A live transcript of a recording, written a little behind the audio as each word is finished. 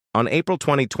On April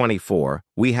 2024,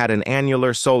 we had an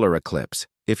annular solar eclipse.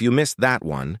 If you missed that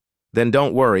one, then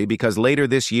don't worry because later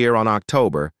this year on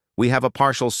October, we have a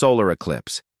partial solar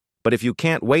eclipse. But if you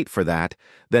can't wait for that,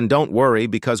 then don't worry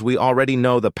because we already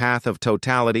know the path of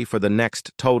totality for the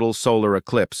next total solar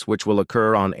eclipse, which will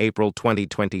occur on April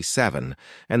 2027.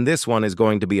 And this one is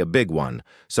going to be a big one,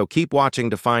 so keep watching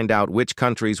to find out which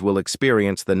countries will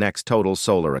experience the next total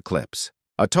solar eclipse.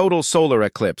 A total solar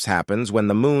eclipse happens when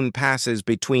the moon passes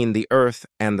between the Earth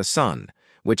and the Sun,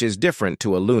 which is different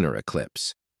to a lunar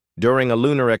eclipse. During a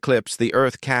lunar eclipse, the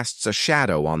Earth casts a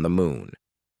shadow on the moon.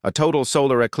 A total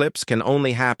solar eclipse can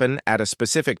only happen at a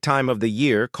specific time of the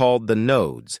year called the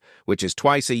nodes, which is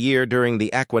twice a year during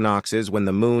the equinoxes when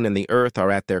the moon and the Earth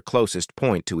are at their closest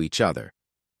point to each other.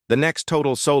 The next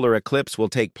total solar eclipse will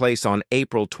take place on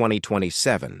April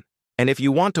 2027. And if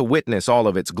you want to witness all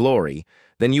of its glory,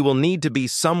 then you will need to be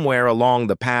somewhere along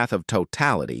the path of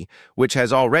totality, which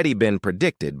has already been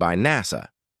predicted by NASA.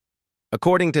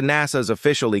 According to NASA's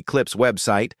official eclipse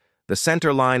website, the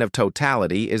center line of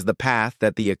totality is the path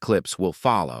that the eclipse will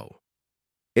follow.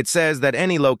 It says that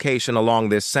any location along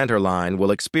this center line will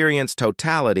experience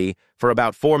totality for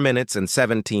about 4 minutes and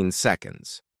 17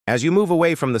 seconds. As you move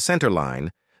away from the center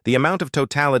line, the amount of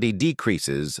totality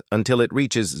decreases until it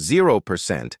reaches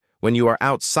 0% when you are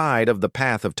outside of the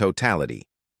path of totality.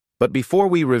 But before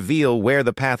we reveal where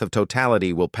the path of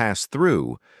totality will pass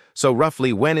through, so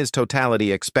roughly when is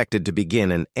totality expected to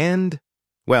begin and end?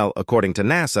 Well, according to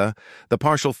NASA, the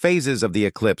partial phases of the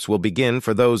eclipse will begin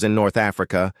for those in North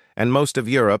Africa and most of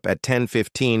Europe at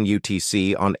 10:15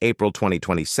 UTC on April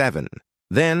 2027.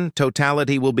 Then,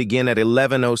 totality will begin at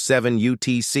 11:07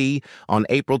 UTC on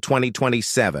April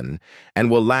 2027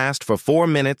 and will last for 4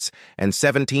 minutes and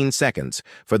 17 seconds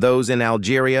for those in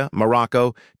Algeria,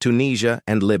 Morocco, Tunisia,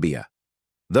 and Libya.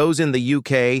 Those in the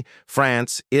UK,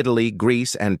 France, Italy,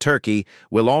 Greece, and Turkey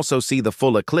will also see the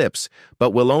full eclipse,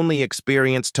 but will only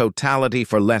experience totality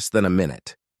for less than a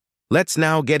minute. Let's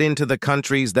now get into the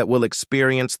countries that will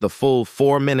experience the full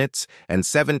 4 minutes and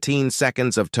 17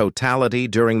 seconds of totality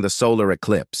during the solar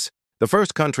eclipse. The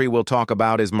first country we'll talk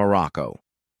about is Morocco.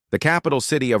 The capital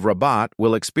city of Rabat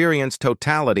will experience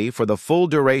totality for the full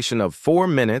duration of 4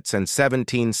 minutes and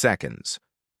 17 seconds.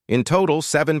 In total,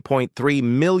 7.3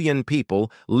 million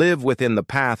people live within the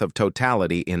path of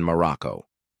totality in Morocco.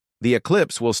 The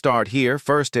eclipse will start here,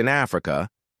 first in Africa,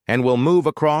 and will move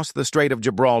across the Strait of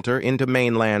Gibraltar into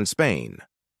mainland Spain.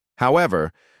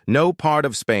 However, no part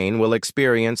of Spain will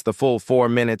experience the full 4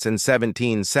 minutes and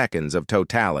 17 seconds of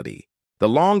totality. The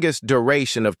longest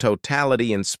duration of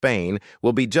totality in Spain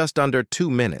will be just under 2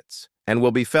 minutes and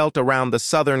will be felt around the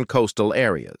southern coastal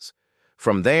areas.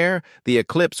 From there, the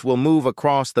eclipse will move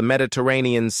across the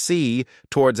Mediterranean Sea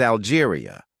towards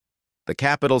Algeria. The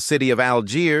capital city of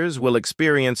Algiers will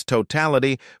experience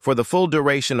totality for the full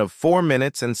duration of 4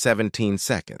 minutes and 17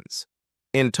 seconds.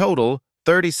 In total,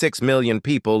 36 million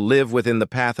people live within the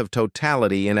path of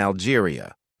totality in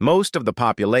Algeria. Most of the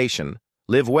population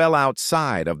live well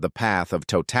outside of the path of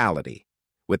totality,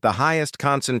 with the highest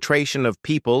concentration of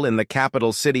people in the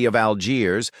capital city of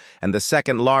Algiers and the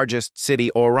second largest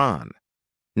city, Oran.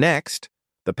 Next,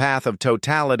 the path of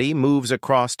totality moves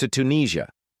across to Tunisia.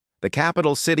 The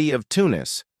capital city of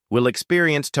Tunis will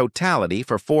experience totality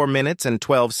for 4 minutes and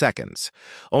 12 seconds.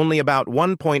 Only about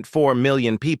 1.4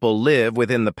 million people live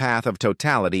within the path of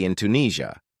totality in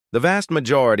Tunisia. The vast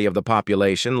majority of the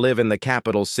population live in the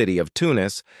capital city of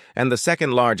Tunis and the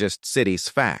second largest city,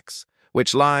 Sfax,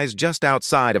 which lies just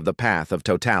outside of the path of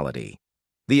totality.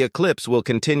 The eclipse will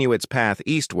continue its path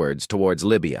eastwards towards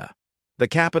Libya. The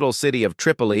capital city of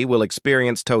Tripoli will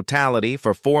experience totality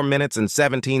for 4 minutes and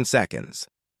 17 seconds.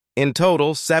 In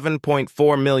total,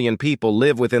 7.4 million people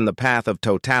live within the path of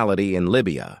totality in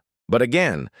Libya. But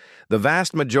again, the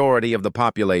vast majority of the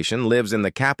population lives in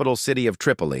the capital city of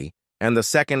Tripoli and the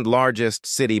second largest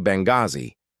city,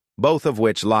 Benghazi, both of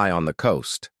which lie on the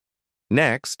coast.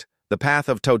 Next, the path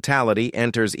of totality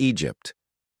enters Egypt.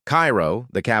 Cairo,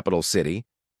 the capital city,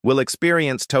 will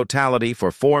experience totality for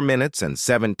 4 minutes and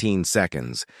 17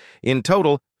 seconds. In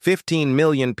total, 15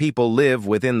 million people live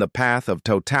within the path of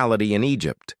totality in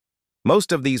Egypt.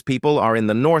 Most of these people are in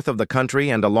the north of the country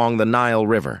and along the Nile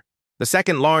River. The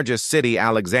second largest city,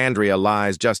 Alexandria,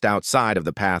 lies just outside of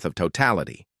the path of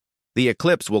totality. The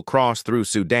eclipse will cross through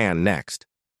Sudan next.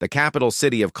 The capital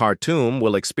city of Khartoum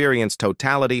will experience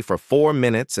totality for 4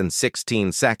 minutes and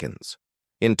 16 seconds.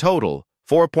 In total,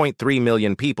 4.3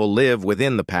 million people live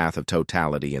within the path of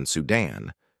totality in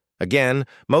Sudan. Again,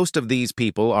 most of these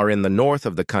people are in the north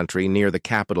of the country near the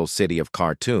capital city of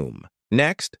Khartoum.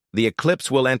 Next, the eclipse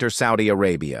will enter Saudi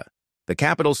Arabia. The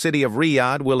capital city of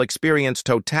Riyadh will experience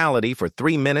totality for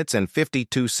 3 minutes and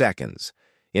 52 seconds.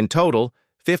 In total,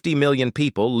 50 million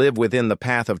people live within the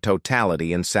path of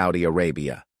totality in Saudi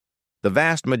Arabia. The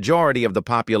vast majority of the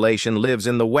population lives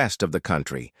in the west of the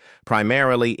country,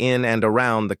 primarily in and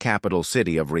around the capital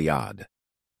city of Riyadh.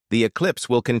 The eclipse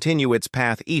will continue its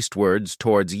path eastwards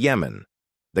towards Yemen.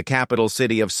 The capital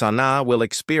city of Sana'a will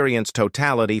experience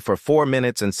totality for 4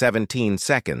 minutes and 17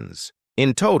 seconds.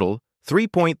 In total,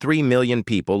 3.3 million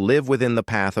people live within the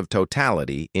path of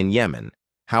totality in Yemen.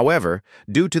 However,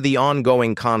 due to the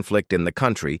ongoing conflict in the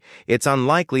country, it's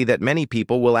unlikely that many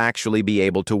people will actually be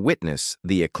able to witness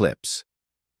the eclipse.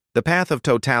 The path of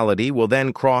totality will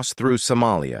then cross through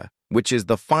Somalia, which is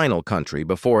the final country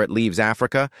before it leaves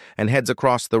Africa and heads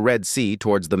across the Red Sea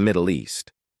towards the Middle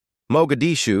East.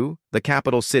 Mogadishu, the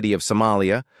capital city of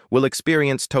Somalia, will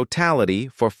experience totality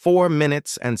for 4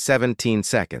 minutes and 17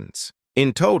 seconds.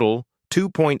 In total,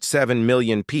 2.7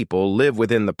 million people live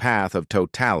within the path of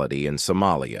totality in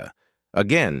Somalia.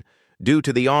 Again, due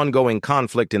to the ongoing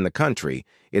conflict in the country,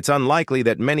 it's unlikely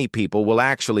that many people will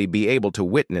actually be able to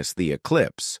witness the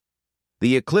eclipse.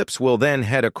 The eclipse will then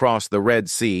head across the Red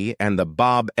Sea and the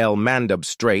Bab el-Mandeb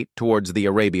Strait towards the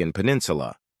Arabian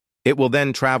Peninsula. It will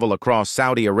then travel across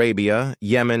Saudi Arabia,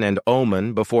 Yemen, and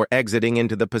Oman before exiting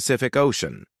into the Pacific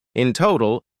Ocean. In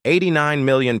total, 89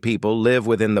 million people live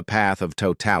within the path of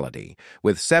totality,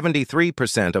 with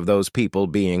 73% of those people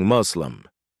being Muslim.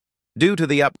 Due to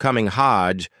the upcoming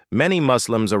Hajj, many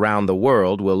Muslims around the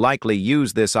world will likely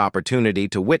use this opportunity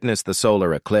to witness the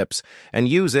solar eclipse and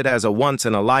use it as a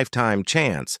once-in-a-lifetime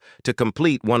chance to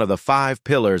complete one of the 5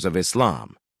 pillars of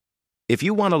Islam. If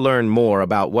you want to learn more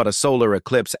about what a solar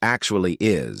eclipse actually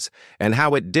is and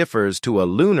how it differs to a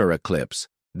lunar eclipse,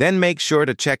 then make sure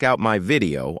to check out my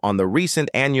video on the recent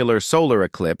annular solar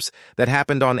eclipse that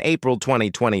happened on April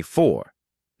 2024.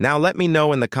 Now let me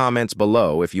know in the comments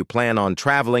below if you plan on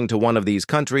traveling to one of these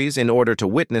countries in order to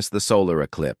witness the solar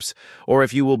eclipse, or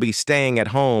if you will be staying at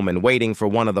home and waiting for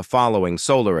one of the following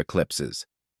solar eclipses.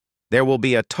 There will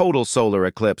be a total solar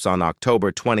eclipse on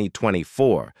October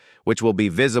 2024, which will be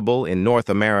visible in North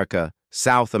America,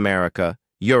 South America,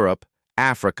 Europe,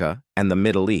 Africa, and the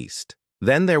Middle East.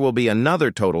 Then there will be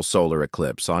another total solar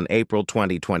eclipse on April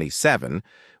 2027,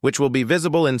 which will be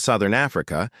visible in Southern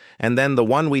Africa, and then the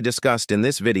one we discussed in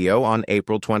this video on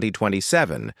April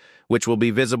 2027, which will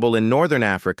be visible in Northern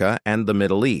Africa and the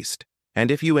Middle East. And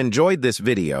if you enjoyed this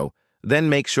video, then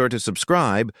make sure to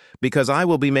subscribe because I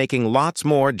will be making lots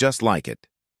more just like it.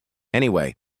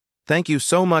 Anyway, thank you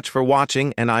so much for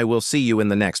watching, and I will see you in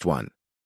the next one.